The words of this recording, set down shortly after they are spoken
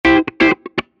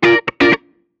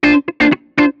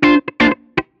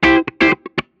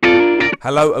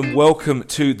Hello and welcome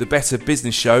to the Better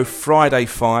Business Show, Friday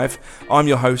 5. I'm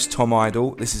your host, Tom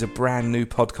Idle. This is a brand new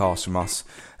podcast from us,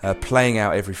 playing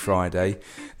out every Friday.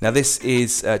 Now this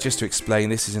is, just to explain,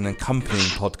 this is an accompanying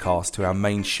podcast to our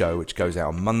main show, which goes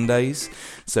out on Mondays.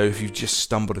 So if you've just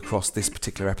stumbled across this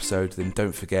particular episode, then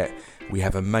don't forget we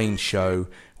have a main show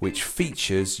which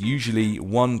features usually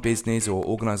one business or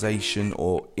organisation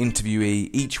or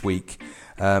interviewee each week.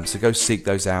 So go seek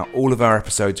those out. All of our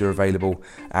episodes are available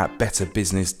at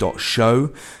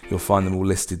betterbusiness.show. You'll find them all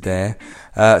listed there.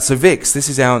 So Vix, this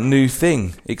is our new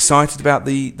thing. Excited about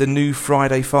the new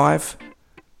Friday 5?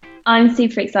 I'm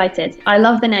super excited. I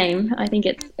love the name. I think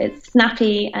it's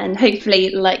snappy and hopefully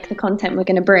like the content we're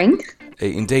going to bring.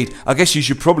 Indeed. I guess you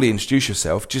should probably introduce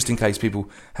yourself, just in case people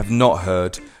have not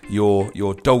heard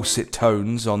your dulcet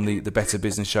tones on the Better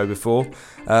Business Show before.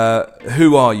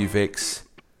 Who are you, Vix?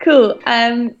 Cool.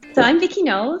 So I'm Vicky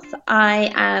Knowles.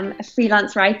 I am a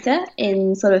freelance writer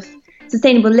in sort of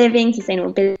sustainable living,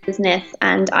 sustainable business,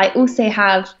 and I also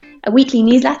have a weekly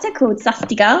newsletter called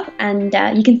Sassy Girl, and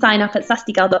you can sign up at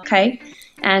sassygirl.co,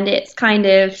 and it's kind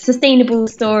of sustainable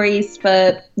stories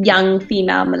for young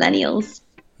female millennials.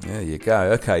 There you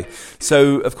go. Okay.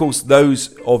 So, of course,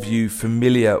 those of you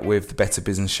familiar with the Better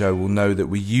Business Show will know that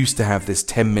we used to have this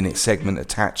 10-minute segment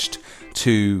attached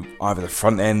to either the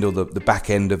front end or the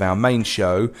back end of our main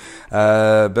show.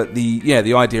 But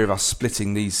the idea of us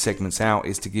splitting these segments out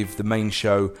is to give the main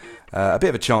show a bit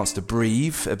of a chance to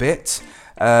breathe a bit,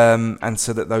 and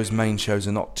so that those main shows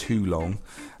are not too long.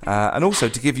 And also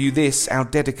to give you this, our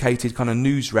dedicated kind of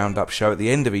news roundup show at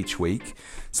the end of each week,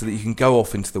 so that you can go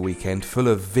off into the weekend full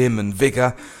of vim and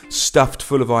vigour, stuffed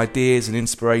full of ideas and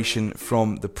inspiration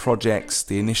from the projects,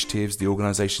 the initiatives, the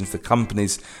organisations, the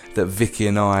companies that Vicky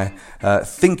and I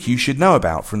think you should know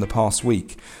about from the past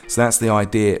week. So that's the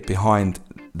idea behind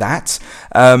that.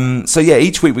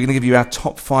 Each week we're going to give you our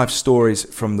top 5 stories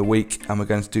from the week, and we're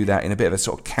going to do that in a bit of a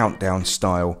sort of countdown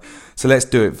style. So let's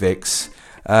do it, Vix.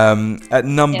 At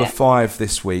number 5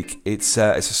 this week, it's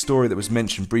a story that was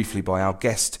mentioned briefly by our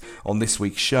guest on this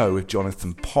week's show with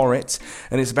Jonathan Porritt,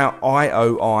 and it's about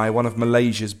IOI, one of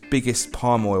Malaysia's biggest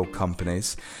palm oil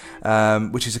companies,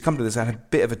 which is a company that's had a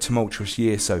bit of a tumultuous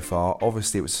year so far.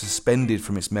 Obviously, it was suspended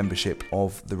from its membership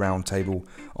of the Roundtable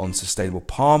on Sustainable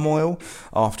Palm Oil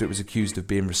after it was accused of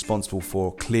being responsible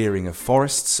for clearing of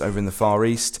forests over in the Far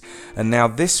East. And now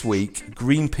this week,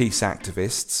 Greenpeace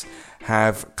activists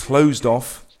have closed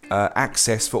off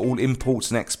access for all imports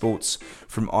and exports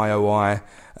from IOI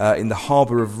in the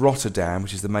harbour of Rotterdam,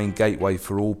 which is the main gateway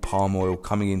for all palm oil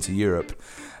coming into Europe.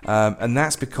 And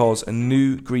that's because a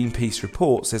new Greenpeace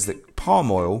report says that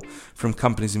palm oil from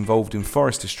companies involved in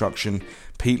forest destruction,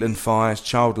 peatland fires,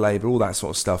 child labour, all that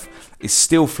sort of stuff, is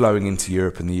still flowing into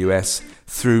Europe and the US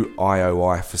through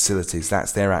IOI facilities.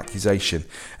 That's their accusation,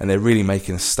 and they're really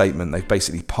making a statement. They've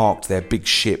basically parked their big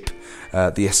ship,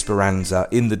 the Esperanza,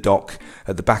 in the dock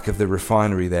at the back of the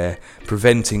refinery there,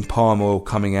 preventing palm oil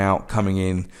coming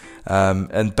in.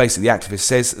 And basically the activist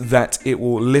says that it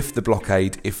will lift the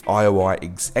blockade if IOI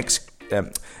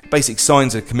basically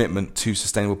signs a commitment to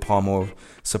sustainable palm oil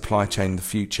supply chain in the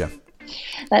future.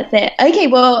 That's it. Okay,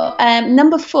 well,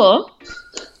 number 4,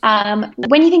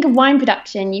 when you think of wine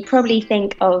production, you probably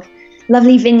think of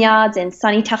lovely vineyards in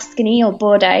sunny Tuscany or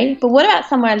Bordeaux, but what about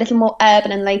somewhere a little more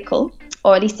urban and local,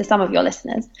 or at least to some of your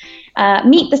listeners?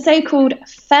 Meet the so-called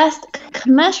first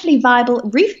commercially viable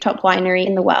rooftop winery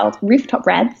in the world, Rooftop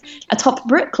Reds, atop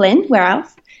Brooklyn, where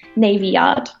else? Navy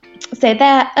Yard. So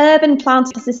their urban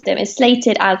planter system is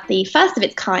slated as the first of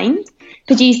its kind,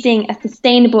 producing a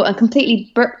sustainable and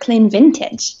completely Brooklyn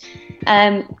vintage.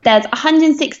 There's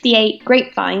 168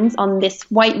 grapevines on this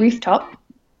white rooftop,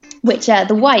 which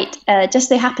the white just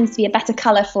so happens to be a better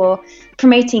colour for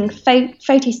promoting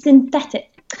photosynthetic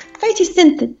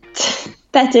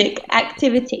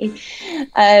activity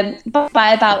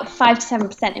by about 5 to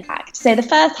 7%, in fact. So the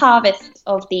first harvest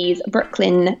of these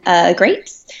Brooklyn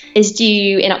grapes is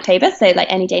due in October, so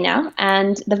like any day now,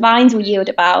 and the vines will yield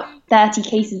about 30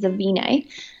 cases of vino.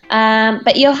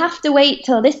 But you'll have to wait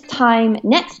till this time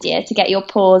next year to get your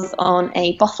paws on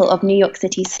a bottle of New York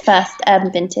City's first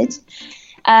urban vintage.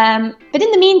 But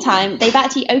in the meantime, they've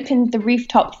actually opened the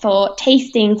rooftop for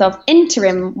tastings of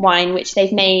interim wine, which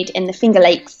they've made in the Finger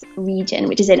Lakes region,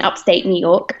 which is in upstate New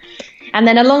York. And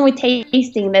then along with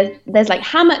tasting, there's like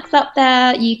hammocks up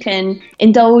there. You can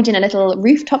indulge in a little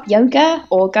rooftop yoga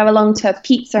or go along to a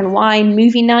pizza and wine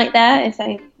movie night there. So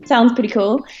it sounds pretty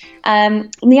cool.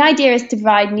 And the idea is to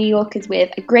provide New Yorkers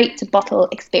with a great to bottle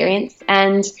experience,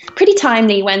 and pretty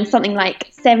timely when something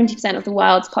like 70% of the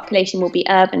world's population will be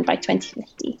urban by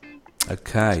 2050.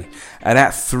 Okay. And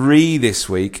at 3 this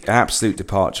week, absolute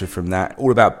departure from that,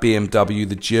 all about BMW,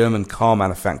 the German car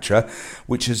manufacturer,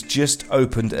 which has just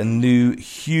opened a new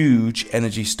huge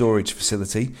energy storage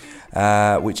facility,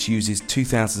 which uses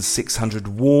 2,600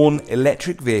 Warn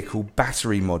electric vehicle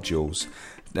battery modules.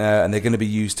 And they're going to be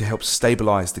used to help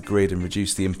stabilise the grid and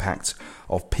reduce the impact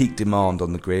of peak demand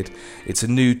on the grid. It's a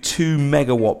new 2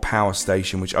 megawatt power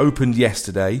station which opened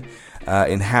yesterday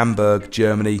in Hamburg,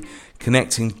 Germany,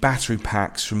 connecting battery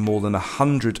packs from more than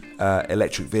 100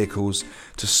 electric vehicles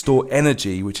to store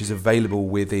energy which is available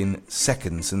within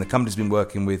seconds. And the company's been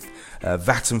working with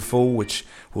Vattenfall, which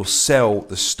will sell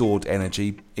the stored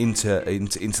energy into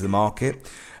the market.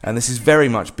 And this is very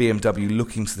much BMW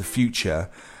looking to the future,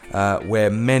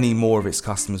 where many more of its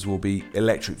customers will be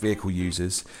electric vehicle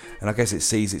users. And I guess it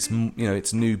sees its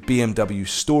new BMW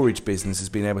storage business as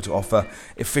being able to offer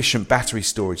efficient battery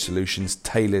storage solutions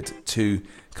tailored to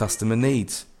customer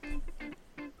needs.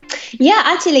 Yeah,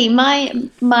 actually, my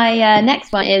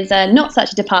next one is not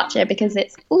such a departure because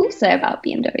it's also about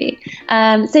BMW.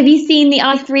 So have you seen the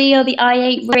i3 or the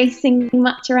i8 racing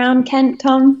much around Kent,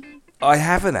 Tom? I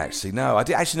haven't actually. No, I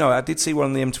did see one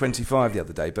on the M25 the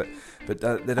other day, but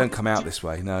they don't come out this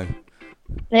way. No.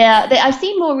 Yeah, I've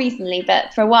seen more recently,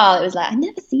 but for a while it was like I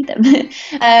never see them.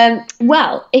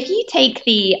 Well, if you take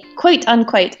the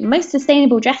quote-unquote most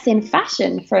sustainable dress in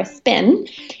fashion for a spin,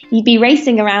 you'd be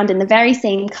racing around in the very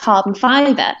same carbon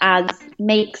fibre as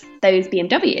makes those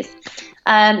BMWs.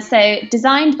 So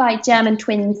designed by German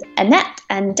twins Annette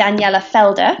and Daniela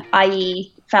Felder,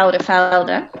 i.e.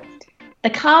 Felder, the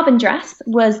carbon dress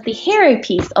was the hero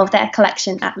piece of their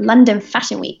collection at London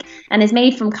Fashion Week and is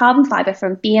made from carbon fibre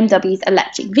from BMW's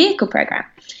electric vehicle programme.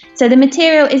 So the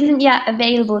material isn't yet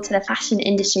available to the fashion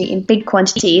industry in big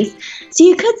quantities, so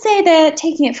you could say they're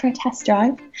taking it for a test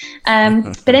drive.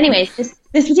 But anyways,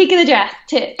 this particular dress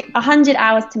took 100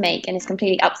 hours to make and is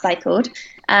completely upcycled.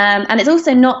 And it's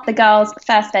also not the girls'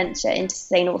 first venture into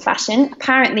sustainable fashion.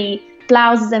 Apparently,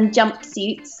 blouses and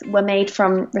jumpsuits were made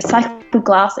from recycled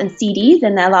glass and CDs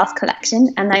in their last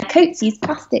collection, and their coats used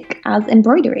plastic as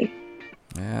embroidery.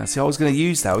 Yeah, see, I was going to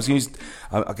use that.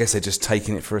 I guess they're just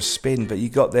taking it for a spin, but you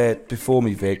got there before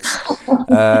me, Vix.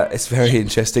 It's very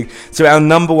interesting. So our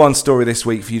number one story this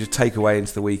week for you to take away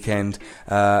into the weekend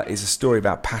is a story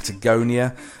about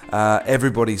Patagonia,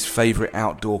 everybody's favourite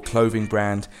outdoor clothing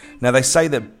brand. Now, they say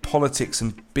that politics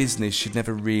and business should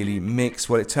never really mix.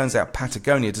 Well, it turns out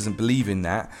Patagonia doesn't believe in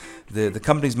that. The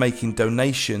company's making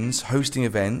donations, hosting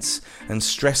events, and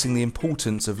stressing the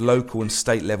importance of local and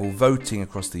state level voting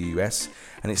across the US,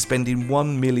 and it's spending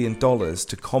 $1 million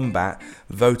to combat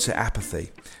voter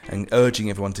apathy and urging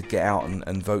everyone to get out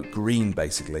and vote green,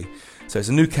 basically. So it's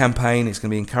a new campaign. It's going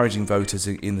to be encouraging voters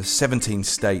in the 17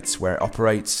 states where it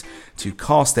operates to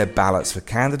cast their ballots for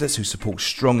candidates who support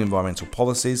strong environmental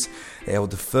policies. They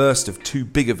held the first of 2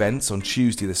 big events on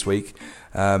Tuesday this week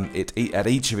at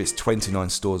each of its 29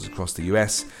 stores across the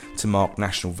US to mark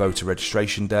National Voter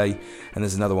Registration Day. And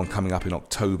there's another one coming up in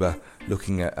October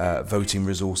looking at voting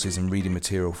resources and reading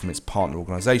material from its partner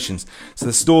organisations. So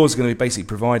the store is going to be basically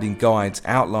providing guides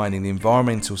outlining the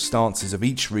environmental stances of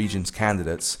each region's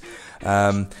candidates.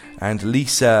 And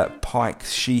Lisa Pike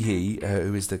Sheehy,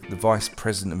 who is the Vice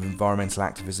President of Environmental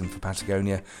Activism for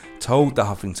Patagonia, told the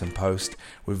Huffington Post,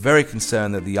 "We're very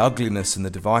concerned that the ugliness and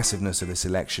the divisiveness of this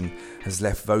election has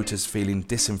left voters feeling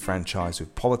disenfranchised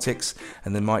with politics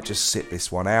and they might just sit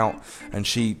this one out." And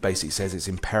she basically says it's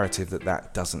imperative that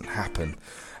that doesn't happen.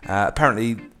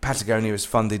 Apparently, Patagonia has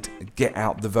funded Get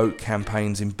Out the Vote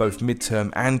campaigns in both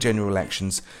midterm and general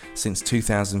elections since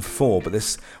 2004, but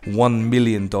this $1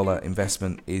 million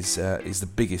investment is the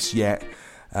biggest yet.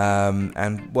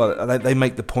 And well, they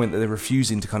make the point that they're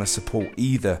refusing to kind of support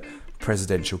either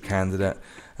presidential candidate,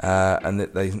 and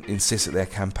that they insist that their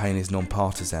campaign is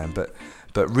non-partisan.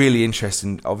 But really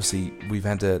interesting. Obviously, we've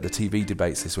had the TV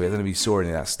debates this week. I don't know if you saw any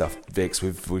of that stuff, Vix,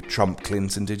 with Trump,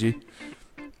 Clinton. Did you?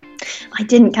 I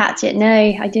didn't catch it. No,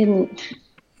 I didn't.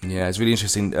 Yeah, it's really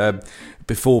interesting.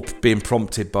 Before being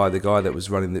prompted by the guy that was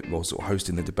sort of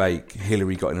hosting the debate,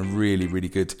 Hillary got in a really, really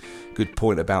good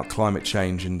point about climate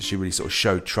change, and she really sort of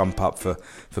showed Trump up for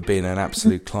being an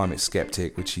absolute climate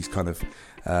skeptic, which he's kind of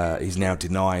he's now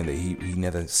denying that he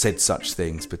never said such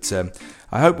things. But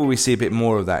I hope we see a bit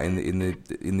more of that in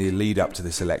the lead up to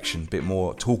this election. A bit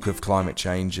more talk of climate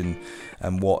change and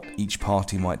what each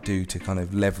party might do to kind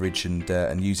of leverage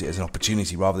and use it as an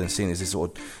opportunity rather than seeing it as this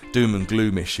sort of doom and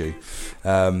gloom issue.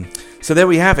 So there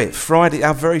we have it. Friday,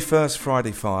 our very first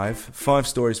Friday five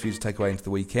stories for you to take away into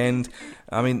the weekend.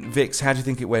 I mean, Vix, how do you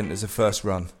think it went as a first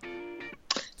run?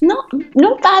 Not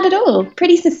bad at all.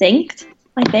 Pretty succinct,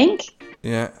 I think.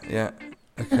 Yeah.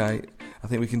 Okay. I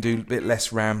think we can do a bit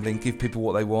less rambling, give people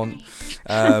what they want.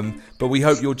 But we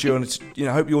hope you'll join us.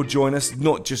 Hope you'll join us.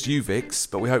 Not just you, Vix,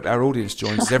 but we hope our audience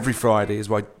joins us every Friday as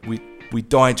we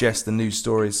digest the news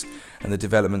stories and the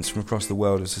developments from across the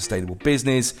world of sustainable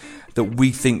business that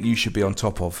we think you should be on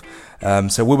top of.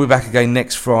 So we'll be back again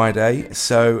next Friday.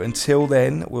 So until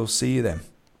then, we'll see you then.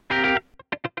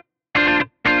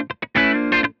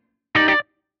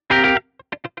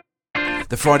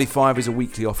 The Friday Five is a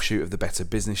weekly offshoot of the Better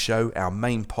Business Show, our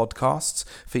main podcasts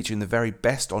featuring the very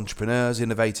best entrepreneurs,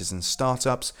 innovators and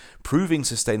startups proving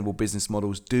sustainable business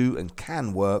models do and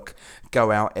can work,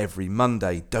 go out every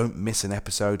Monday. Don't miss an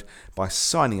episode by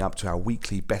signing up to our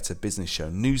weekly Better Business Show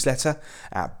newsletter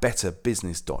at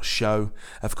betterbusiness.show.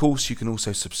 Of course, you can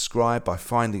also subscribe by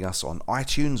finding us on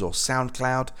iTunes or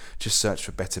SoundCloud. Just search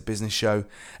for Better Business Show.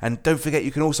 And don't forget,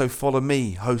 you can also follow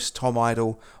me, host Tom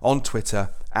Idle, on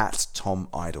Twitter at Tom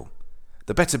Idle.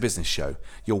 The Better Business Show,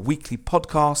 your weekly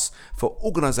podcast for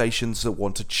organisations that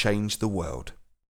want to change the world.